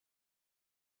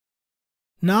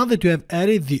Now that you have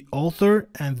added the author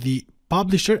and the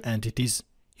publisher entities,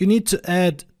 you need to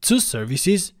add two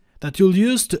services that you'll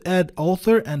use to add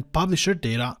author and publisher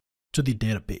data to the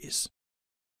database.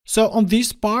 So on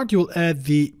this part, you'll add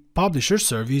the publisher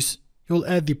service, you'll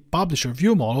add the publisher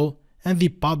view model, and the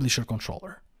publisher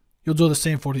controller. You'll do the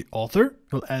same for the author.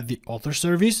 You'll add the author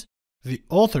service, the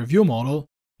author view model,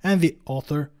 and the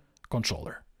author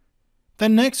controller.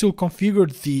 Then next, you'll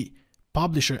configure the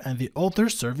publisher and the author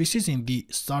services in the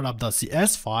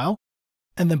Startup.cs file,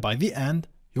 and then by the end,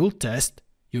 you'll test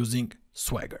using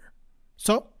Swagger.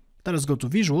 So let us go to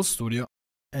Visual Studio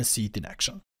and see it in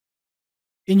action.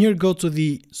 In here, go to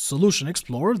the Solution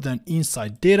Explorer, then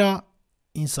inside Data,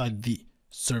 inside the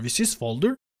Services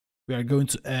folder, we are going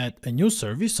to add a new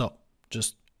service. So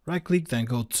just right click, then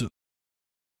go to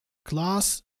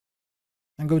Class.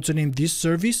 I'm going to name this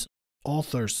service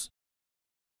AuthorsService,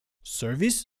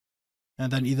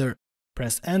 and then either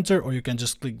press Enter or you can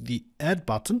just click the Add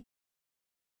button.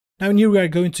 Now in here, we are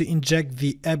going to inject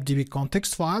the appdb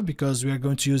context file because we are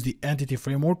going to use the Entity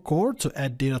Framework core to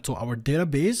add data to our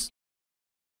database.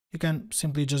 You can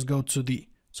simply just go to the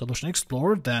Solution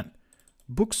Explorer, then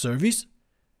Book Service,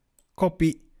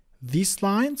 copy these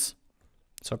lines,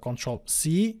 so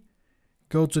Ctrl+C,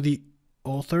 go to the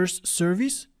Authors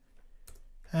Service,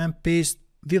 and paste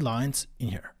the lines in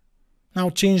here.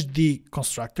 Now change the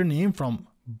constructor name from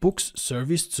Books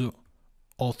Service to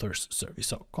Authors Service,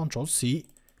 so Ctrl+C,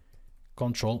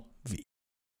 Ctrl+V.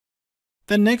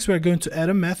 Then next, we are going to add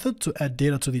a method to add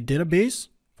data to the database.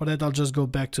 For that, I'll just go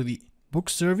back to the Book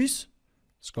Service,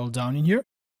 scroll down in here,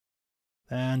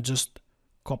 and just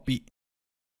copy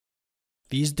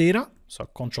these data. So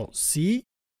Ctrl+C,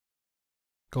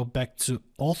 go back to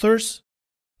Authors,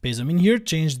 paste them in here,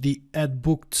 change the Add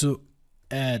Book to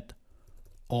Add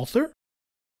Author.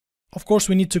 Of course,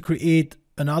 we need to create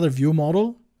another view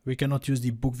model. We cannot use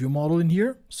the book view model in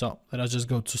here. So let us just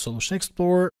go to Solution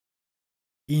Explorer.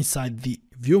 Inside the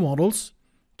view models,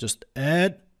 just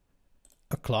add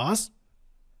a class.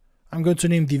 I'm going to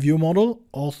name the view model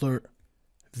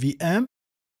AuthorVM,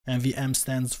 and VM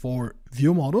stands for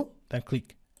view model. Then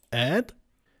click Add.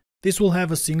 This will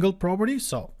have a single property,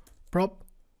 so prop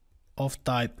of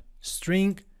type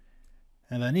string,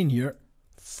 and then in here,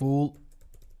 full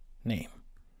name.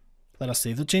 Let us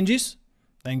save the changes.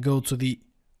 Then go to the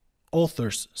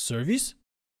Authors Service.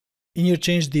 In here,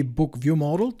 change the book view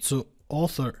model to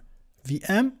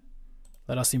AuthorVM.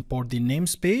 Let us import the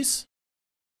namespace.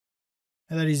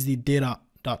 And that is the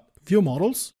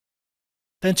data.viewModels.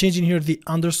 Then change in here the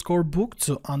underscore book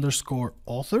to underscore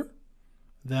author.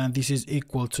 Then this is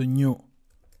equal to new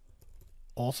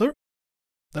author.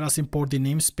 Let us import the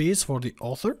namespace for the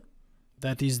author.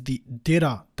 That is the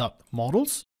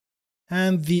data.models.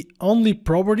 And the only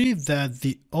property that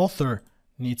the author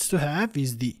needs to have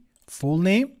is the full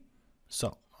name.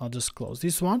 So I'll just close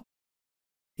this one.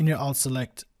 In here, I'll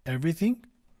select everything.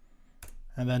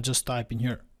 And then just type in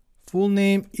here, full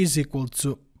name is equal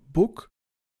to book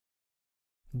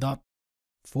dot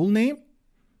full name.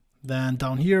 Then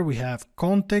down here we have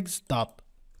context dot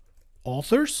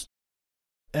authors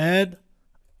add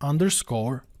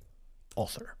underscore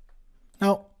author.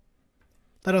 Now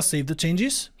let us save the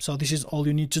changes. So this is all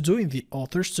you need to do in the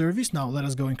author service. Now let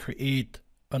us go and create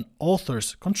an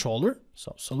authors controller.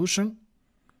 So solution,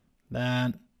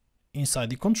 then inside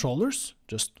the controllers,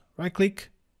 just right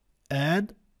click,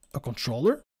 add a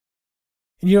controller.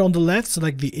 In here on the left,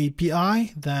 select the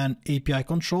API, then API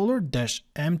controller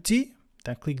 -empty,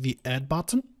 then click the add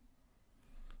button.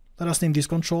 Let us name this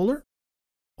controller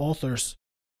Authors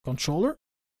Controller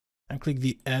and click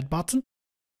the add button.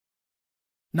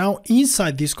 Now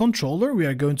inside this controller, we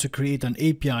are going to create an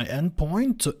API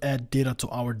endpoint to add data to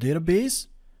our database.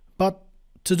 But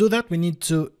to do that, we need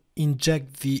to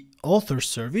inject the author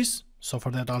service. So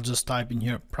for that, I'll just type in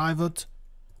here private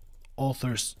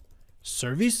authors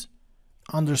service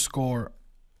underscore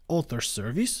author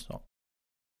service. So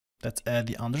let's add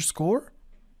the underscore,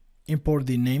 import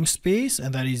the namespace,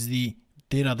 and that is the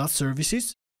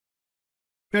data.services.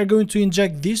 We are going to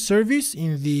inject this service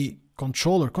in the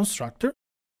controller constructor.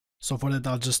 So for that,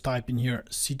 I'll just type in here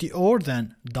CTOR,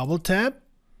 then double tab.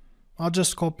 I'll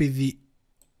just copy the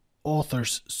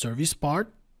authors service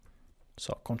part.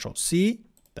 So Ctrl+C,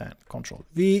 then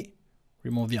Ctrl+V,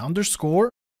 remove the underscore,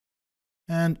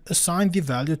 and assign the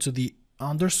value to the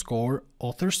underscore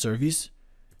author service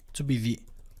to be the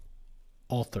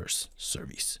authors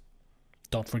service.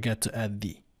 Don't forget to add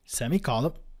the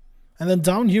semicolon. And then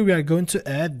down here, we are going to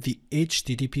add the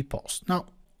HTTP post. Now,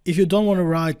 if you don't want to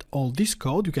write all this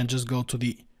code, you can just go to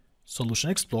the Solution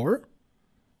Explorer,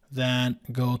 then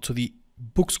go to the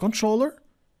Books Controller,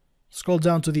 scroll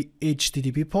down to the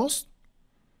HttpPost,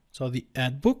 so the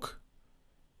add book,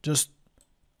 just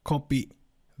copy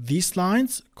these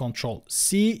lines, Control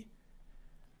C,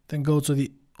 then go to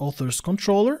the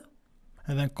AuthorsController,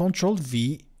 and then Control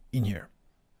V in here.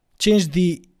 Change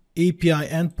the API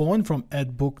endpoint from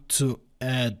add book to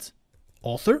add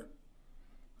author.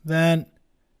 Then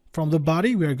from the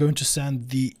body, we are going to send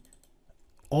the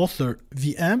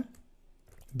AuthorVM,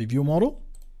 the view model,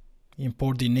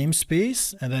 import the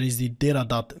namespace, and that is the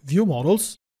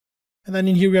data.viewModels. And then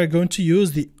in here, we are going to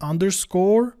use the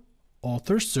underscore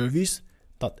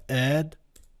AuthorsService.add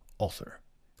author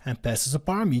and pass as a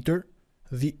parameter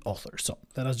the author. So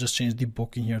let us just change the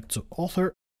book in here to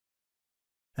author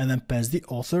and then pass the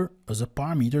author as a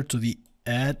parameter to the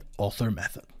add author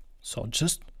method. So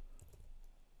just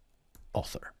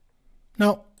author.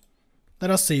 Now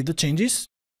let us save the changes.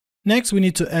 Next, we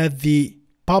need to add the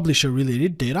publisher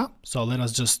related data. So let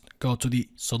us just go to the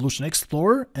Solution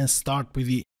Explorer and start with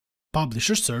the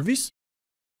Publisher Service.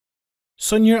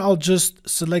 So in here, I'll just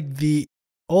select the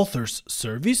Authors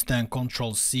Service, then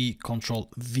Control C, Control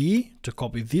V to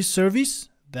copy this service,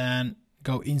 then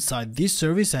go inside this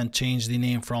service and change the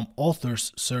name from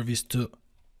Authors Service to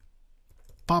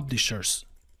Publishers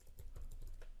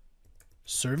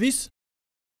Service.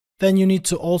 Then you need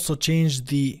to also change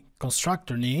the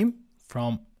constructor name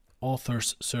from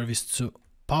Authors Service to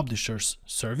Publishers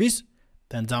Service.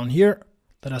 Then down here,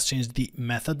 let us change the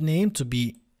method name to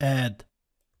be add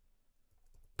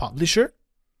publisher.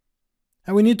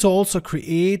 And we need to also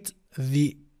create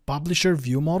the publisher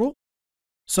view model.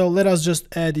 So let us just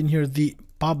add in here the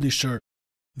publisher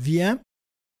VM.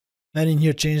 Then in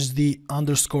here, change the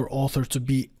underscore author to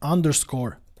be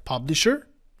underscore publisher,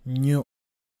 new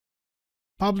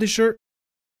publisher.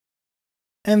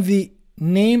 And the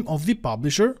name of the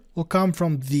publisher will come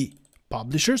from the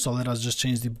publisher. So let us just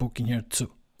change the book in here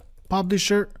to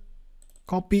publisher,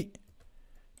 copy,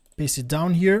 paste it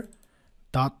down here,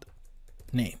 dot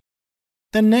name.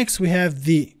 Then next we have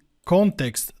the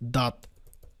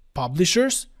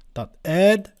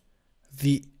context.publishers.add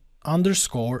the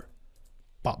underscore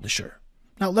publisher.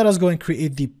 Now let us go and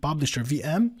create the publisher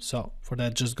VM. So for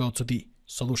that, just go to the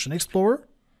Solution Explorer,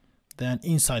 then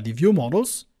inside the view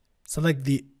models, select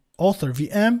the author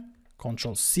VM,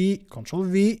 Control C, Control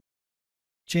V,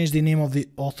 change the name of the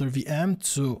author VM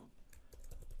to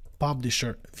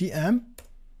publisher VM.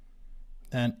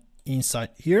 Then inside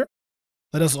here,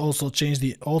 let us also change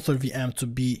the author VM to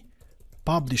be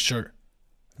publisher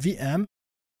VM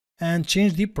and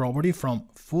change the property from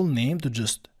full name to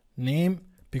just name,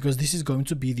 because this is going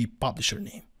to be the publisher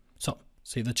name. So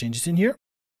save the changes in here.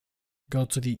 Go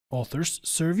to the authors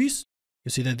service. You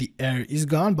see that the error is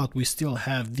gone, but we still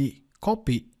have the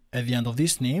copy at the end of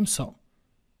this name. So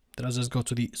let us just go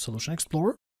to the Solution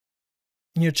Explorer.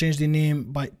 In here, change the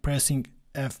name by pressing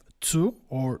F2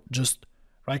 or just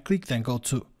right click, then go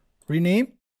to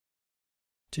rename.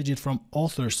 Change it from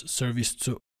Authors Service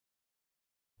to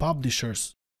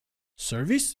Publishers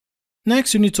Service.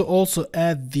 Next, you need to also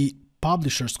add the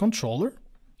Publishers Controller.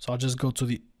 So I'll just go to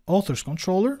the Authors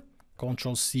Controller,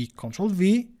 Control C, Control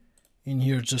V. In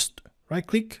here, just right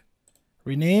click,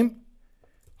 rename,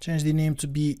 change the name to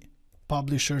be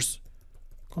Publishers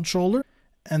Controller,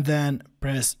 and then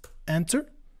press Enter.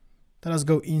 Let us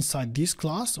go inside this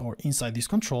class or inside this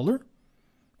controller.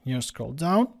 Here, scroll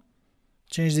down,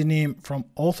 change the name from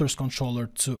Authors Controller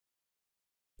to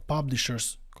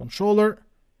Publishers Controller.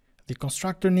 The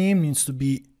constructor name needs to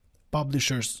be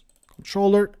Publishers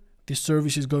Controller. This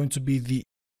service is going to be the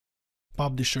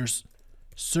Publishers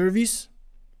Service.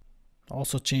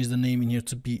 Also change the name in here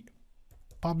to be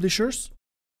Publishers.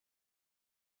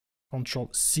 Control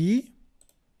C,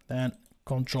 then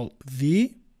Control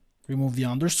V, remove the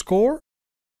underscore.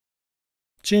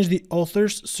 Change the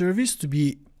Authors Service to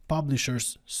be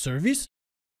Publishers Service.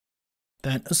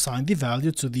 Then assign the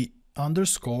value to the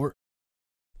underscore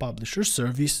Publisher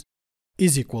Service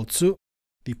is equal to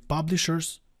the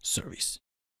Publishers Service.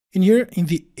 In here, in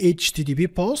the HTTP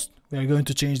post, we are going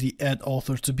to change the add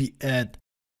author to be add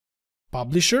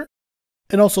publisher,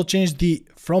 and also change the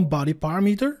from body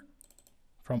parameter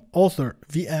from author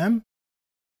VM,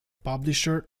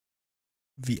 publisher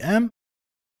VM,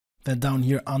 then down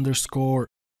here underscore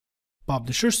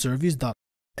publisher service dot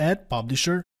add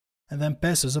publisher, and then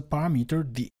pass as a parameter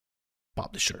the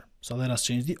publisher. So let us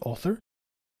change the author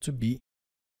to be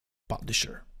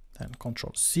publisher. Then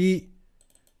Control C,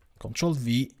 Control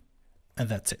V, and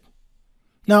that's it.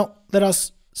 Now let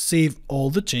us save all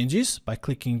the changes by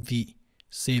clicking the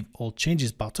Save All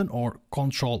Changes button or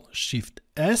Control Shift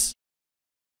S,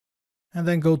 and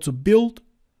then go to Build,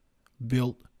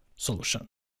 Build Solution.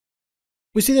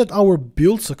 We see that our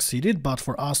build succeeded, but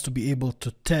for us to be able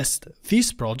to test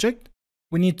this project,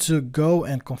 we need to go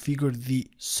and configure the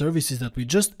services that we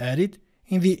just added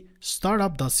in the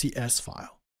Startup.cs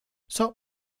file. So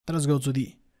let us go to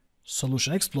the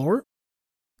Solution Explorer,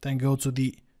 then go to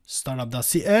the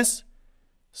Startup.cs,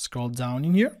 scroll down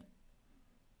in here.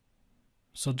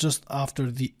 So just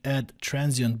after the add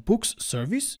transient books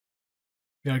service,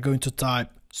 we are going to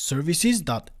type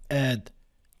services.add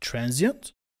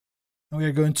transient. And we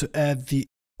are going to add the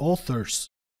authors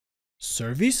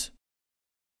service,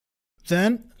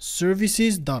 then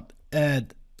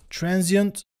services.add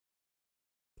transient.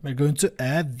 We're going to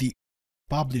add the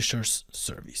publishers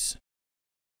service.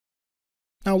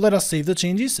 Now let us save the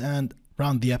changes and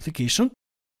run the application.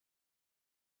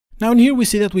 Now in here we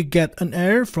see that we get an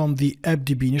error from the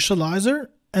AppDB initializer,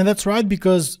 and that's right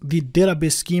because the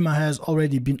database schema has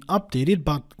already been updated,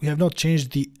 but we have not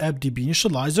changed the AppDB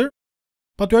initializer.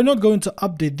 But we are not going to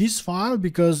update this file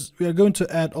because we are going to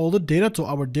add all the data to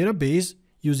our database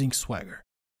using Swagger.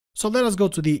 So let us go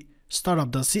to the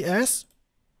Startup.cs.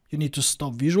 You need to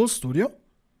stop Visual Studio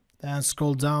and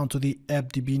scroll down to the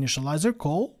AppDB initializer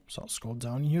call. So scroll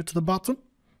down here to the bottom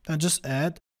and just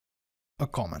add a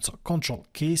comment. So Control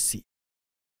KC.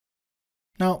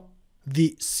 Now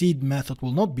the seed method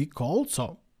will not be called.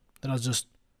 So let us just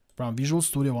run Visual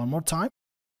Studio one more time.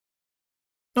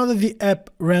 Now that the app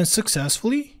ran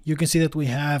successfully, you can see that we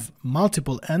have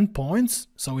multiple endpoints.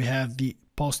 So we have the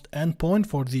post endpoint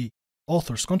for the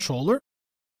AuthorsController.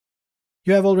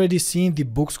 You have already seen the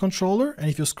books controller, and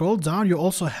if you scroll down, you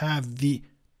also have the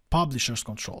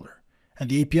PublishersController. And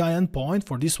the API endpoint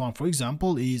for this one, for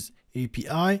example, is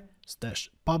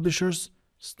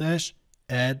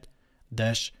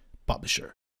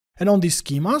API/publishers/add-publisher. And on these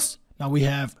schemas, now we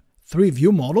have three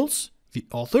view models: the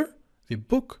author, the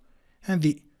book, and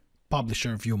the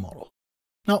publisher view model.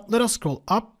 Now let us scroll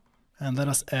up and let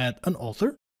us add an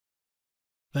author.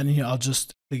 Then here I'll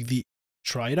just click the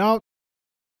try it out.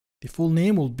 The full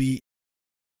name will be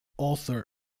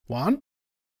author1.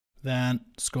 Then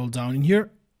scroll down in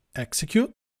here,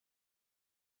 execute.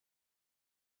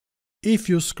 If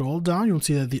you scroll down, you'll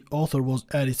see that the author was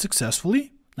added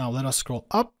successfully. Now let us scroll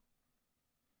up.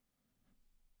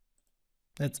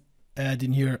 Let's add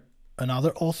in here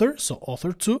another author, so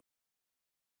author2.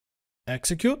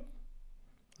 Execute.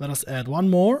 Let us add one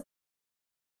more.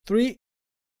 3.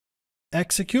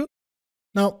 Execute.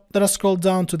 Now let us scroll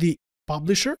down to the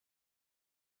publisher.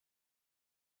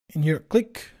 In here,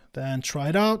 click, then try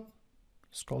it out.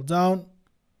 Scroll down.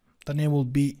 The name will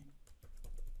be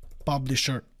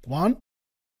publisher1.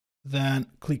 Then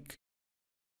click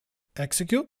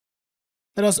execute.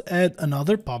 Let us add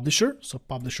another publisher, so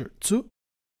publisher2.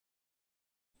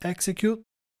 Execute.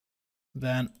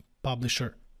 Then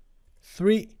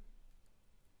publisher3.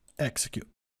 Execute.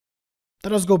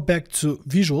 Let us go back to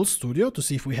Visual Studio to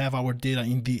see if we have our data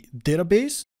in the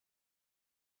database.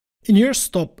 In here,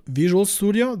 stop Visual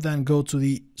Studio, then go to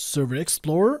the Server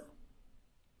Explorer.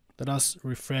 Let us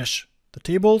refresh the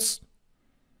tables.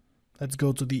 Let's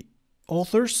go to the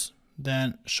authors,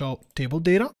 then show table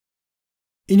data.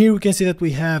 In here, we can see that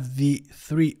we have the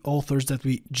three authors that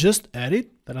we just added.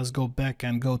 Let us go back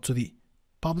and go to the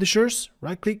publishers,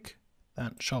 right click,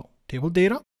 and show table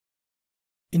data.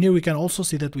 In here, we can also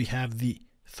see that we have the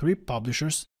three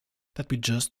publishers that we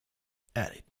just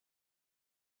added.